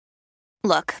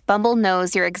Look, Bumble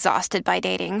knows you're exhausted by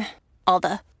dating. All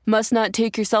the must not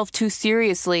take yourself too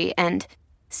seriously and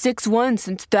 6'1"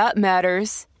 since that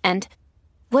matters. And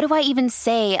what do I even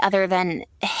say other than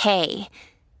hey?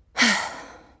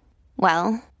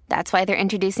 Well, that's why they're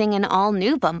introducing an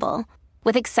all-new Bumble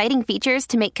with exciting features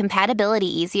to make compatibility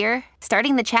easier,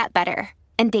 starting the chat better,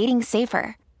 and dating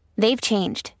safer. They've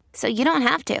changed, so you don't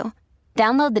have to.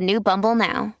 Download the new Bumble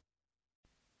now.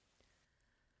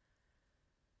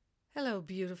 Hello,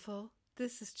 beautiful.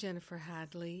 This is Jennifer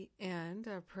Hadley, and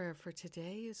our prayer for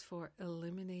today is for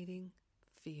eliminating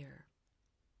fear.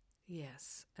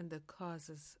 Yes, and the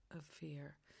causes of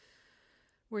fear.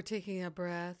 We're taking a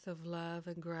breath of love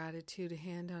and gratitude, a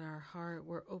hand on our heart.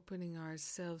 We're opening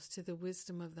ourselves to the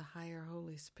wisdom of the higher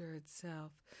Holy Spirit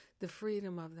self. The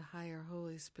freedom of the higher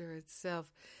Holy Spirit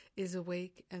self is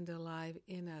awake and alive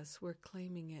in us. We're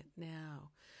claiming it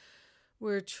now.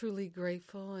 We're truly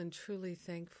grateful and truly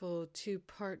thankful to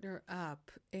partner up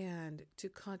and to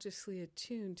consciously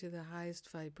attune to the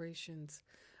highest vibrations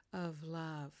of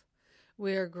love.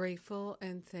 We are grateful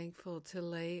and thankful to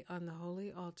lay on the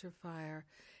holy altar fire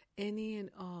any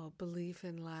and all belief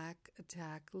in lack,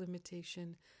 attack,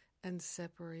 limitation, and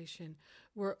separation.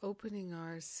 We're opening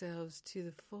ourselves to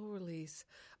the full release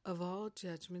of all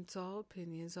judgments, all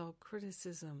opinions, all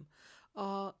criticism,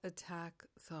 all attack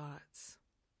thoughts.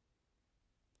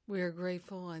 We are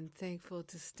grateful and thankful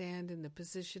to stand in the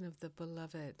position of the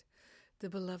beloved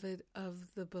of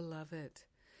the beloved.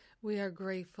 We are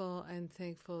grateful and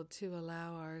thankful to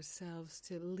allow ourselves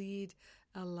to lead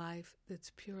a life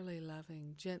that's purely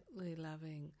loving, gently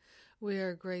loving. We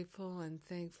are grateful and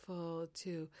thankful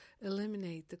to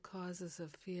eliminate the causes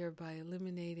of fear by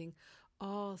eliminating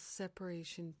all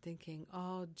separation thinking,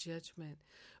 all judgment.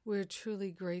 We're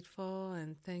truly grateful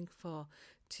and thankful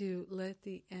to let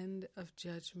the end of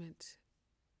judgment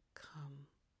come.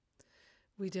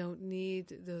 We don't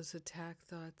need those attack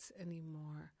thoughts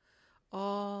anymore.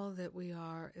 All that we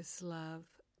are is love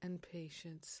and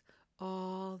patience.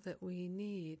 All that we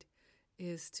need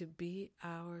is to be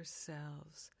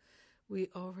ourselves. We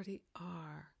already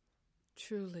are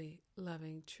truly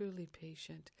loving, truly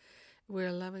patient.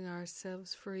 We're loving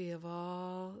ourselves free of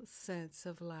all sense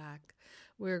of lack.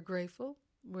 We're grateful,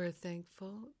 we're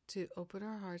thankful to open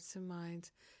our hearts and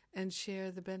minds and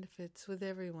share the benefits with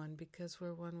everyone because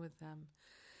we're one with them.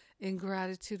 In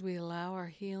gratitude, we allow our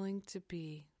healing to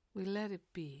be. We let it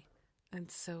be,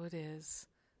 and so it is.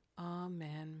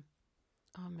 Amen.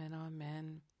 Amen,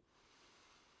 amen.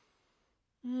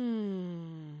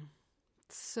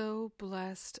 So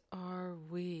blessed are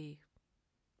we.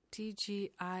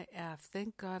 TGIF.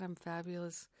 Thank God I'm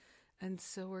fabulous, and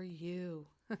so are you.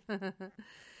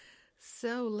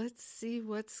 So let's see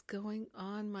what's going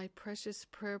on, my precious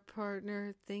prayer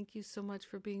partner. Thank you so much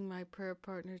for being my prayer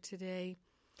partner today.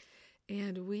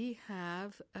 And we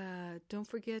have, don't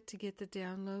forget to get the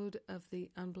download of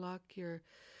the Unblock Your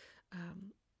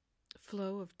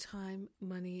Flow of Time,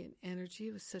 Money, and Energy.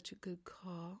 It was such a good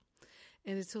call.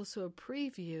 And it's also a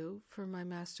preview for my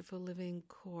Masterful Living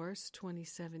course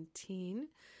 2017.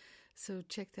 So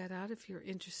check that out if you're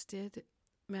interested.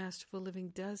 Masterful Living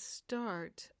does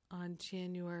start on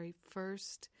January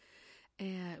 1st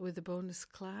with a bonus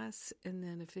class, and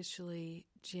then officially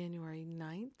January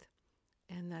 9th.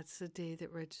 And that's the day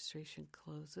that registration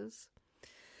closes.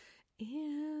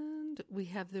 And we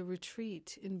have the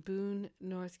retreat in Boone,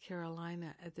 North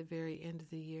Carolina at the very end of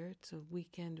the year. It's a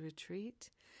weekend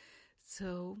retreat.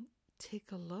 So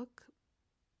take a look.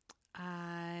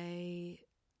 I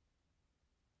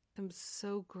am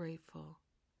so grateful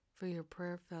for your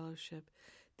prayer fellowship.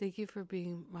 Thank you for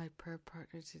being my prayer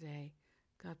partner today.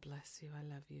 God bless you. I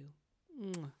love you.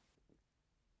 Mwah.